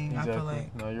do anything. Exactly. I feel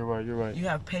like No, you're right. You're right. you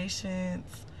have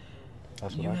patience,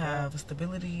 That's what you I have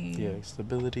stability. Yeah,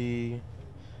 stability.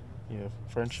 Yeah,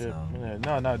 friendship. So-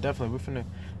 Yeah, no, definitely. We're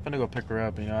finna go pick her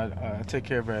up. You know, I take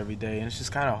care of her every day, and it's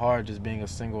just kind of hard just being a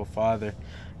single father.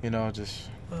 You know, just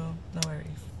Well, no worries.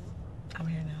 I'm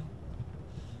here now.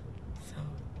 So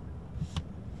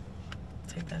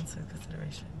take that into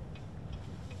consideration.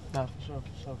 no, for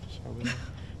sure. We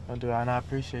don't do it, and I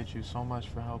appreciate you so much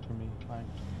for helping me, like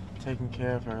taking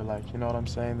care of her. Like, you know what I'm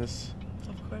saying? This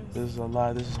Of course. is a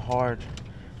lot. This is hard.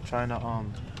 Trying to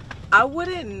I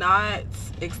wouldn't not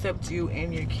accept you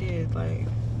and your kid. Like,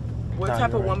 what Nah,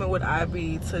 type you're of right. woman would I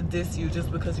be to diss you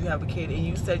just because you have a kid and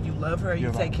you said you love her, you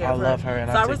You're take right. care I of her? love her and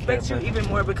so I I take care respect you of her. even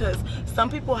more because some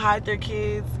people hide their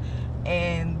kids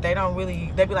and they don't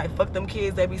really. They be like, fuck them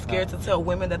kids. They be scared to tell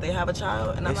women that they have a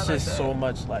child, and I'm it's not just like so that.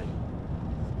 much like.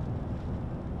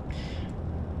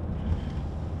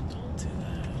 Don't do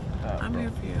that. I'm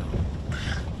here for you.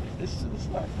 It's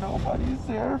just like nobody's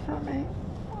there for me.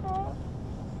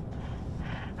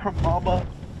 Her mama,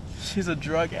 she's a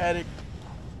drug addict.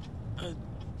 A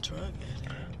drug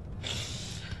addict.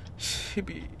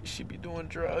 She be doing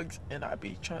drugs, and I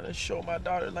be trying to show my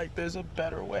daughter like there's a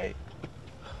better way.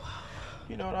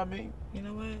 You know what I mean? You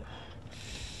know what?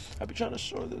 I be trying to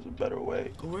show her there's a better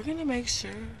way. We're gonna make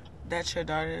sure that your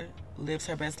daughter lives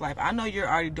her best life. I know you're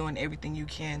already doing everything you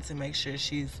can to make sure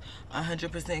she's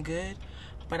 100% good,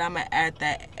 but I'm gonna add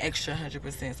that extra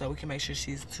 100% so we can make sure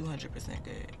she's 200%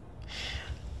 good.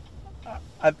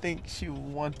 I think she would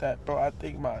want that, bro. I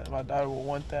think my daughter will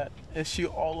want that, and she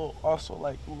also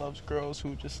like loves girls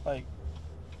who just like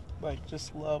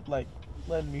just love like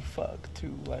letting me fuck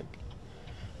too, like,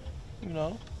 you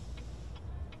know.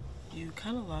 You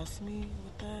kind of lost me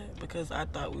with that because I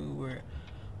thought we were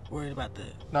worried about the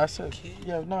No, I said kid.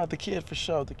 yeah, no, the kid for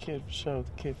sure.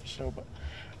 But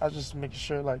I was just making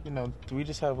sure, like, you know, do we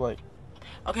just have like?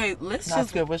 Okay, let's Nah, it's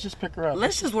just good. Let's just pick her up.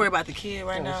 let's just worry about the kid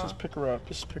right Let's now, just pick her up.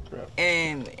 Just pick her up.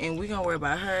 and we gonna worry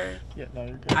about her. Yeah, no,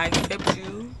 you're good. I accept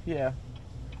you Yeah,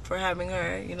 for having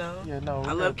her. You know. yeah, no.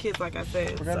 I love kids, like I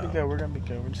said. We're gonna so be good. We're gonna be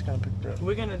good. We're just gonna pick her up.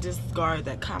 We're gonna discard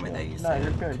that comment that you No, said.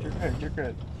 you're good. You're good. You're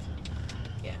good.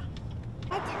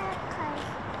 You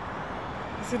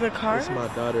see the car? That's my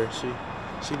daughter.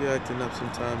 She be acting up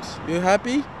sometimes. You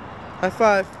happy? High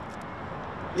five.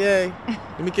 Yay.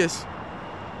 Let me kiss.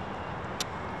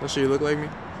 Don't she look like me?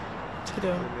 She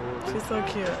do. She's so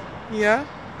cute. Yeah?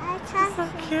 She's so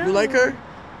cute. You like her?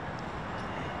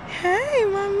 Hey,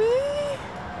 mommy.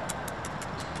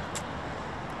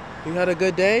 You had a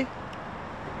good day?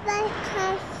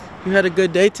 You had a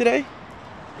good day today?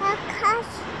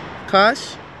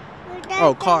 Kosh?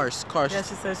 Oh, cars. Yeah,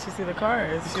 she says she see the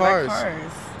cars. She Cars. like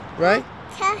cars. Right?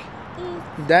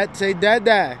 Dad, say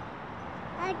dada.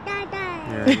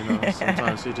 Yeah, you know,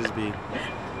 sometimes she be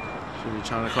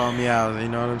trying to call me out, you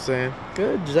know what I'm saying?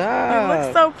 Good job. You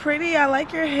look so pretty. I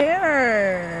like your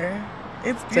hair.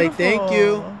 It's beautiful. Say thank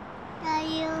you.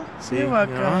 See, You're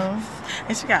welcome. you know?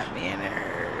 And she got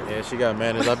manners. Yeah, she got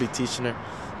manners. I'll be teaching her.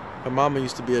 Her mama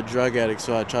used to be a drug addict,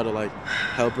 so I try to like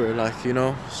help her. Like, you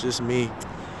know, it's just me.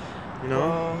 You know?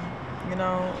 Well, you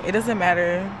know, it doesn't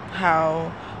matter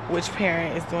which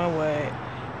parent is doing what.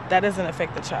 That doesn't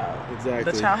affect the child.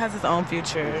 Exactly. The child has his own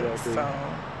future.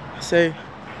 Exactly.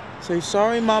 Say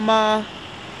sorry, mama.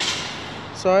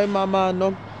 Sorry, mama.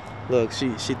 No. Look, she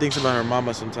thinks about her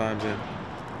mama sometimes, and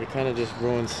it kind of just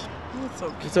ruins. It's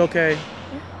okay. It's okay.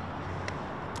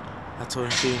 I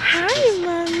told her Hi,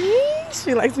 mommy.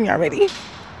 She likes me already.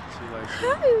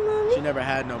 Hi, mommy. She never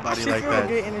had nobody She like feels that.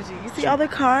 good energy. You see all the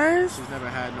cars? She's never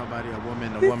had nobody, a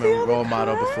woman You see all the role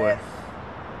model cars? before.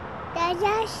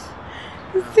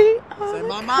 You see all Say the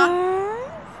mama.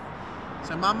 cars?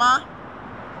 Say mama.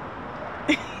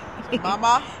 Say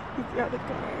mama. You see all the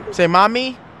cars? Say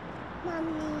mommy.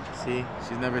 See,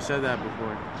 she's never said that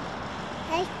before.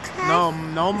 No,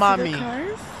 You mommy. see the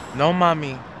cars? No,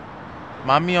 mommy.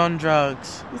 Mommy on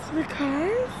drugs. You see the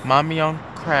cars? Mommy on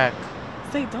crack.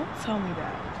 Say, don't tell me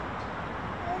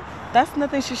that. That's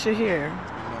nothing she should hear. No,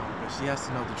 but she has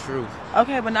to know the truth.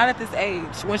 Okay, but not at this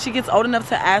age. When she gets old enough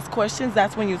to ask questions,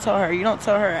 that's when you tell her. You don't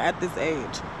tell her at this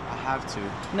age. I have to.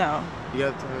 No. You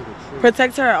have to tell her the truth.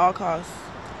 Protect her at all costs.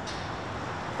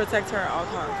 Protect her at all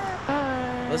costs.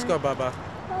 Bye. Let's go, Baba.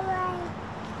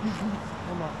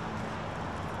 Come on.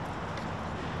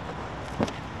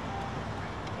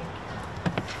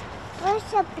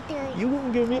 What's up there? You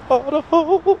won't give me all the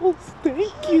holes.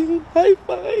 Thank you. High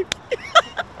five.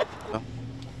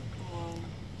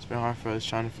 It's been hard for us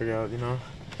trying to figure out, you know.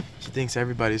 She thinks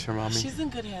everybody's her mommy. She's in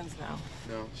good hands now.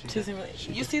 No, She's in really.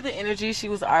 You see the energy? She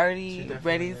was already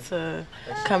ready to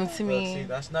come to me. See,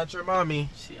 that's not your mommy.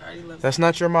 She already loves That's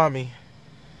not your mommy.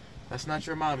 That's not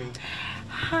your mommy.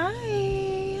 Hi.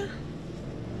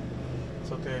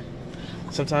 It's okay.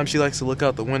 Sometimes she likes to look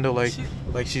out the window like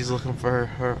she's looking for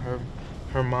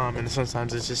her mom, and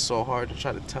sometimes it's just so hard to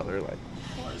try to tell her like,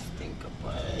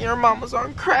 your mama's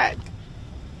on crack.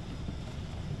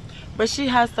 But she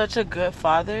has such a good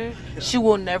father. She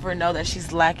will never know that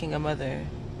she's lacking a mother.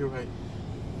 You're right.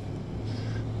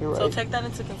 You're right. So take that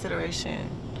into consideration.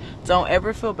 Don't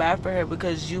ever feel bad for her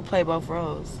because you play both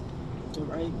roles. You're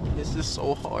right. It's just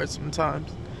so hard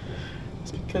sometimes.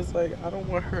 It's because like I don't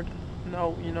want her to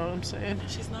know. You know what I'm saying?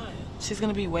 She's not. She's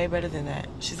gonna be way better than that.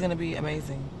 She's gonna be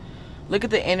amazing. Look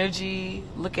at the energy.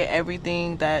 Look at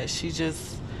everything that she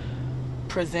just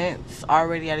presents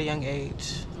already at a young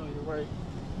age. Oh, you're right.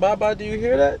 Baba, do you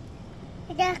hear that?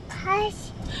 The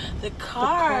cars. The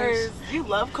cars. You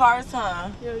love cars, huh?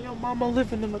 Yeah, your mama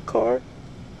living in the car.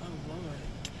 Oh Lord.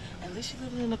 At least she's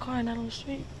living in the car and not on the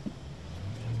street.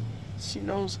 She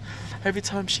knows every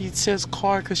time she says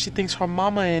car because she thinks her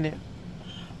mama in it.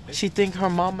 She think her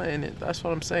mama in it. That's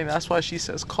what I'm saying. That's why she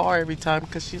says car every time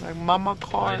because she's like, mama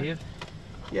car.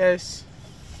 Yes.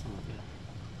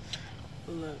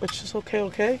 Look. But she's okay,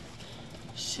 okay?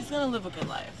 She's gonna live a good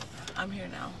life. I'm here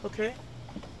now. Okay.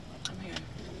 I'm here.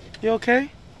 You okay?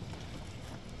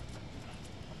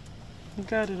 You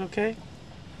got it, okay?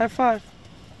 High five.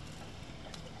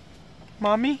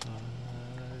 Mommy?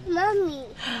 Mommy.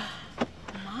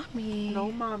 Mommy.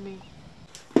 No, mommy.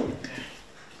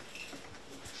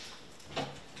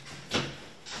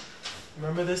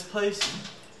 Remember this place?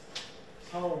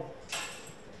 Home.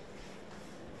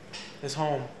 It's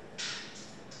home.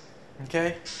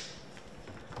 Okay?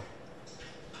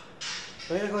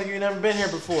 Don't act like you never been here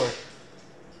before.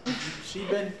 She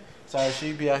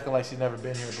be acting like she's never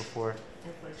been here before.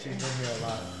 She's been here a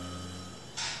lot.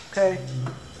 Okay.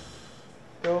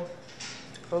 Go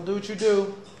do what you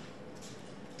do.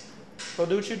 Go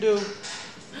do what you do.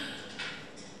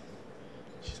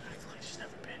 She's acting like she's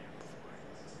never been here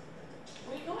before.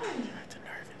 Where you going? She's acting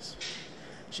nervous.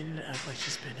 She need to act like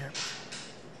she's been here before.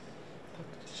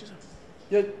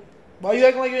 Why you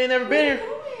acting like you ain't never been here?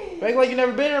 You acting like you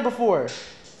never been here before.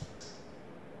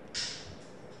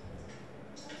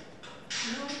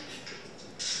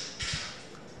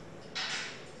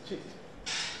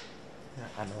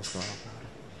 I know what's going on.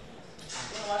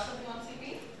 You wanna watch something on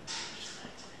TV?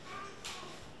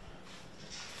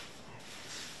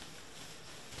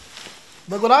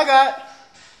 Look what I got.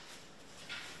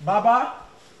 Baba.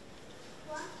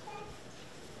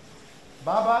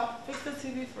 Baba. Fix the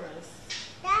TV for us.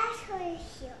 That's for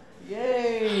sure.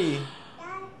 Yay.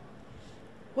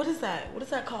 What is that? What is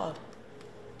that called?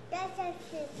 That's a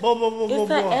fish.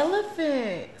 It's an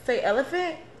elephant. Say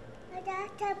elephant.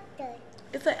 That's a bird.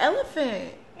 It's an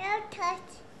elephant. No touch.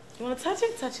 You wanna touch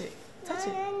it? Touch it. Touch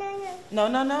it. No.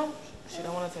 No. She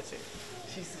don't wanna touch it.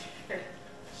 She's scared.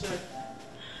 Sure.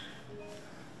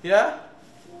 Yeah?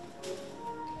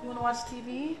 You wanna watch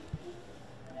TV?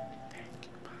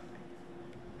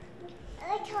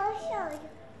 I told you.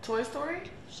 Toy Story?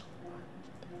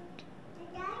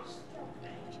 That's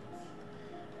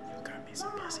You got me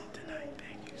some pussy tonight.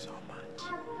 Thank you so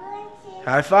much. the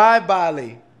High five,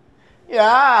 Bali.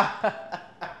 Yeah.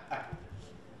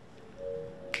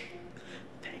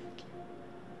 Thank you.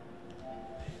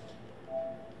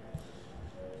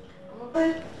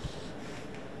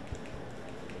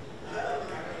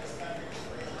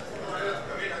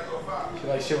 She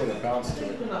like shit with a bounce to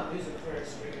it.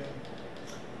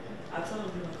 I told him.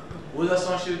 What was that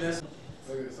song she was dancing?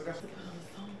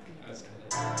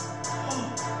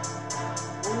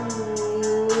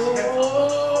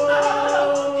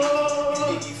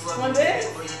 One day?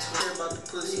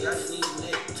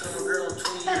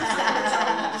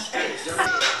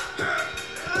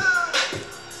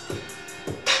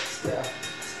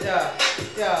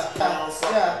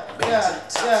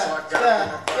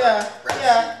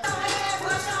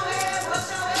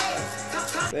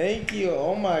 Thank you.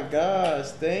 Oh my gosh.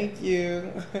 Thank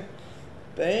you.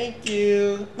 Thank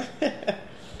you.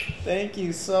 Thank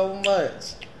you so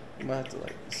much. You might have to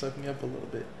like suck me up a little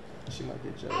bit. She might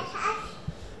get jealous.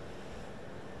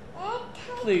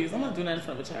 Please, I'm not doing that in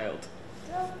front of a child.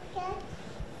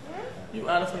 You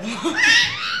out of here.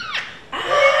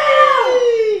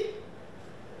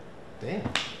 Damn.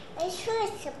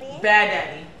 Bad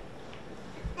daddy.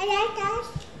 I like that.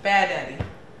 Bad daddy.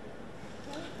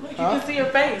 Look, you can see her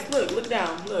face. Look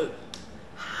down. Look.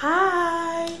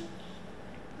 Hi.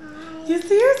 You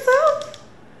see yourself?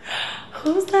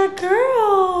 Who's that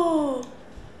girl?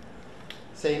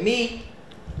 Say me.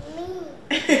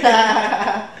 Me.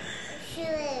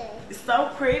 Sure.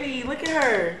 So pretty. Look at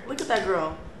her. Look at that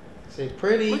girl. Say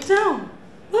pretty. Look down.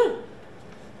 Look.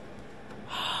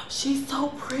 She's so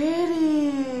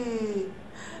pretty.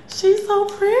 She's so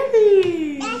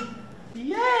pretty.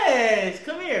 Yes.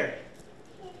 Come here.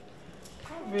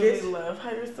 I really love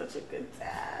how you're such a good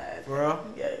dad. For real?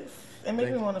 Yes. It makes Thank me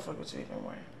you. want to fuck with you even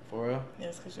more. For real?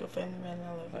 Yes, because you're a family man and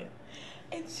I love you.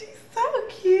 And she's so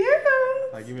cute.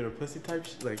 Like give me the pussy type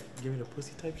shit? Like give me the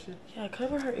pussy type shit? Yeah,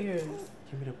 cover her ears.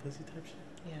 Give me the pussy type shit?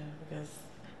 Yeah, because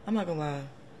I'm not going to lie.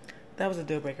 That was a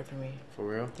deal breaker for me. For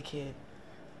real? The kid.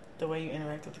 The way you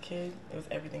interact with the kid, it was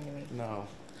everything to me. No.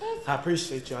 I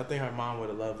appreciate you. I think her mom would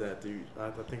have loved that, dude.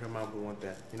 I think her mom would want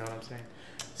that. You know what I'm saying?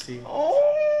 See? Oh,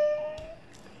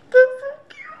 that's so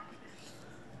cute.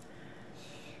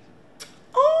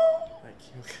 Oh, Like,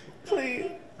 you.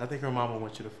 please. I think her mom would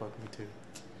want you to fuck me too.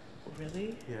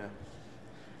 Really? Yeah.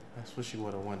 That's what she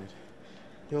would have wanted.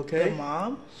 You okay? Your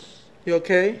mom? You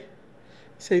okay?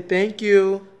 Say thank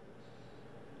you.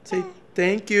 Say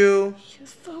thank you. You're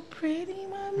so pretty,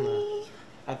 mommy.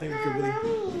 I think we could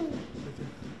really.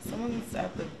 Someone's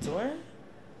at the door?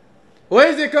 Where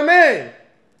is it? Come in.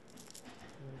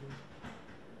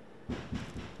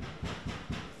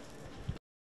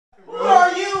 Who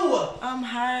are you?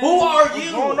 Hi. Who are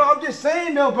you? Oh no, I'm just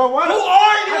saying though, bro. Why Who are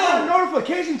you? I got a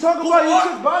notification talking about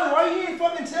you took body. Why you ain't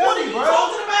fucking tell What are me, you bro?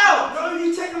 talking about? Bro,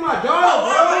 you taking my daughter,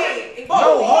 bro. Wait. Who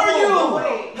are you?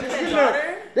 Your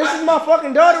daughter? This is my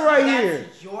fucking daughter right here.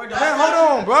 Your Man,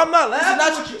 hold on, bro. I'm not laughing.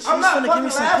 I'm not give me fucking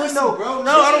some laughing pussy. though, bro.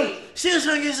 No, I don't. She was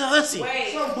trying to get some pussy.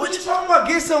 Wait. What you talking about?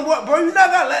 Get some what, bro? You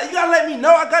gotta let me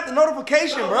know. I got the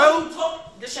notification, bro.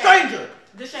 Stranger.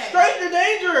 Deshae. Stranger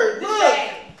danger. Look.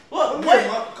 Deshae. Look,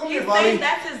 come He's here, saying Bobby.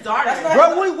 that's his daughter.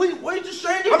 Bro, what you just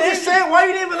stranger? I'm just saying, why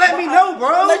you didn't even let me know,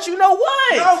 bro? Let you know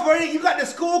what? No, bro, you got the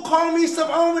school calling me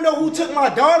something. I don't even know who took my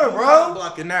daughter, I'm bro.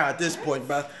 blocking now at this point,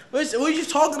 bro. What are you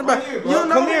talking about? Come here, bro. You don't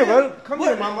know Come here, me? bro. Come What?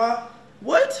 here, mama.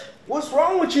 What? What's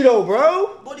wrong with you, though, bro?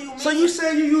 What do you mean? So you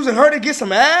saying you using her to get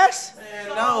some ass?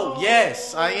 Man, no.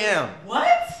 Yes, I am.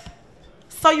 What?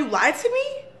 So you lied to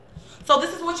me? So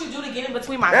this is what you do to get in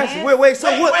between my hands? Wait.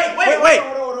 So Wait, what? wait.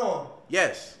 Hold on.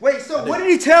 Yes. Wait, so what did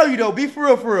he tell you though? Be for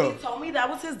real, for real. He told me that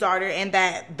was his daughter and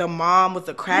that the mom was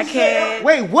a crackhead.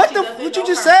 Wait, what you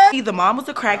just said? The mom was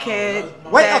a crackhead.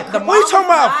 Wait, what you talking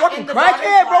about? A fucking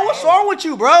crackhead, bro? What's wrong with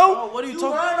you, bro? What are you You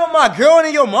talking lying on my girl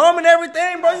and your mom and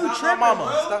everything, bro? You That's not tripping, my mama.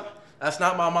 bro? Stop. That's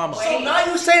not my mama. So now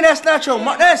you saying that's not your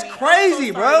mom? That's crazy,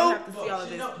 bro.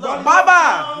 Bye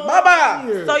bye. Bye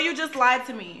bye. So you just lied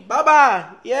to me. Bye bye.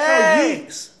 Yeah.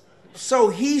 So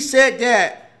he said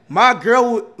that my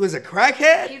girl was a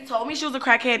crackhead? He told me she was a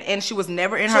crackhead and she was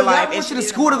never in So her y'all life. went she to the didn't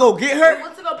school to know. go get I her?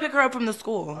 went to go pick her up from the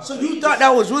school. So you thought that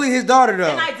was really his daughter though?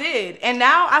 And I did. And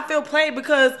now I feel played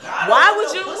because why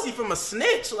would you? Pussy from a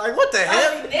snitch? Like what the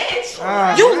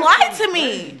hell? You lied to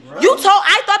me. You told.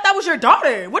 I thought that was your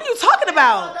daughter. What are you talking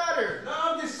about? No,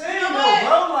 I'm just saying though,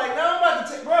 bro. Like now I'm about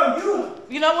to take, bro.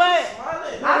 You know what?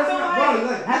 I feel Bro,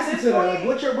 like at listen this to that. point, Like,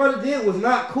 what your brother did was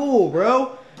not cool,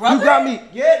 bro. Brother? You got me.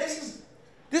 Yeah,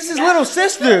 this is little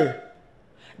sister.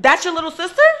 that's your little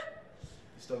sister?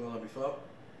 You still gonna let me fuck?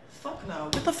 Fuck no.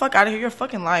 Get the fuck out of here. You're a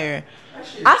fucking liar.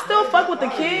 I still fuck with the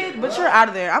kid, but you're out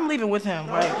of there. I'm leaving with him.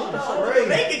 Like,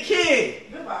 Make a kid.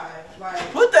 goodbye. Like,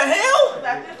 What the hell?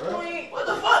 at this point, What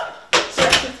the fuck? that's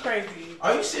just crazy.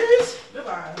 Are you serious?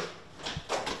 Goodbye.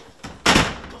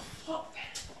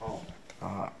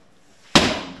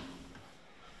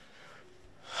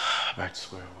 Back to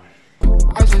square one.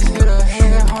 I just hit a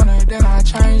head hunter, then I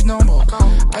changed no more.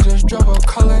 I just drove a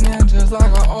color in just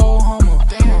like an old homo.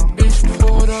 Damn, bitch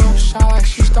pulled up, shot like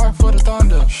she start for the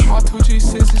thunder. All 2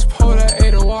 G6s pulled up,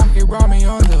 ate a walk, it brought me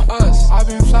under. Us, I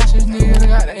been flashing niggas,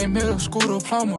 got a middle school diploma.